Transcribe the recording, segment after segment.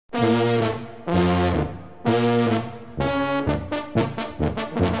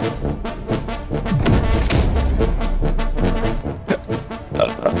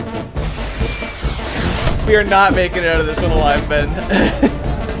We are not making it out of this one alive, Ben.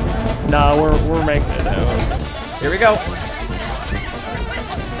 Nah, we're making it out. Here we go.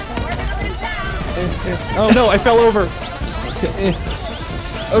 Oh no, I fell over.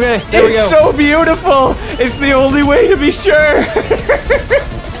 Okay, there we go. It's so beautiful. It's the only way to be sure.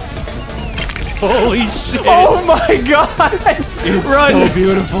 Holy shit. Oh my god. It's Run. so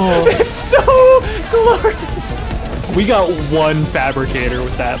beautiful. It's so glorious. We got one fabricator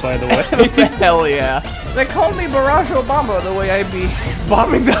with that, by the way. Hell yeah. They called me Barrage Obama the way I be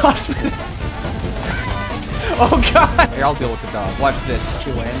bombing the hospitals. Oh god. Here, I'll deal with the dog. Watch this. Did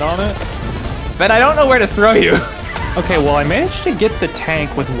you land on it? Ben, I don't know where to throw you. Okay, well, I managed to get the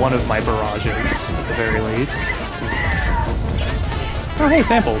tank with one of my barrages, at the very least. Oh, hey,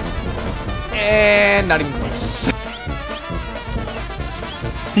 samples. And not even close.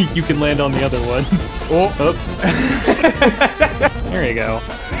 You can land on the other one. Oh. There you go.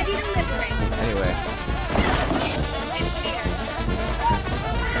 Anyway.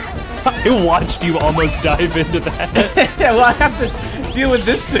 I watched you almost dive into that. Yeah, well, I have to deal with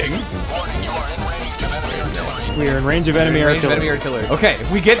this thing. We are in range of enemy artillery. Okay, if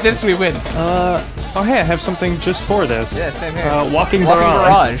we get this, we win. Oh hey, I have something just for this. Yeah, same here. Walking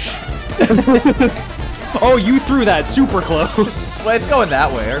barrage. Oh, you threw that super close. Well, it's going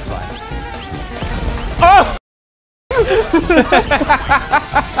that way, or fine. Oh!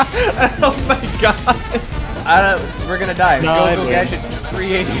 Oh my god. We're gonna die. No, go gadget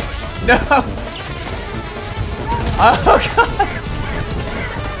 380. No! Oh god!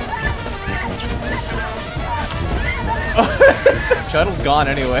 Shuttle's gone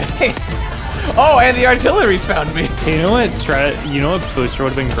anyway. Oh, and the artillery's found me. Hey, you know what booster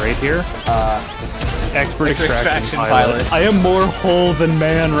would have been great here? Expert extraction pilot. I am more whole than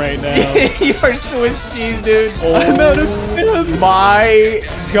man right now. You're Swiss cheese, dude. Oh, I'm out of stems. My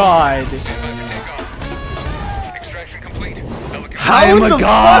god. How the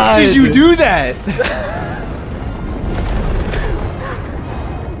fuck did you do that?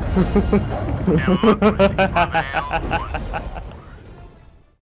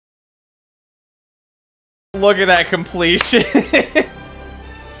 Look at that completion.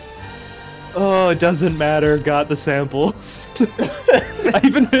 Oh, it doesn't matter. Got the samples. I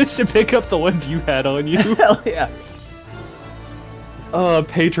even managed to pick up the ones you had on you. Hell yeah. Oh,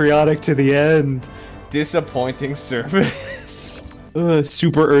 patriotic to the end. Disappointing service.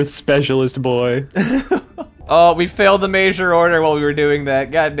 Super Earth specialist boy. Oh, we failed the major order while we were doing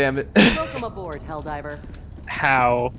that. God damn it. Welcome aboard, Helldiver. How?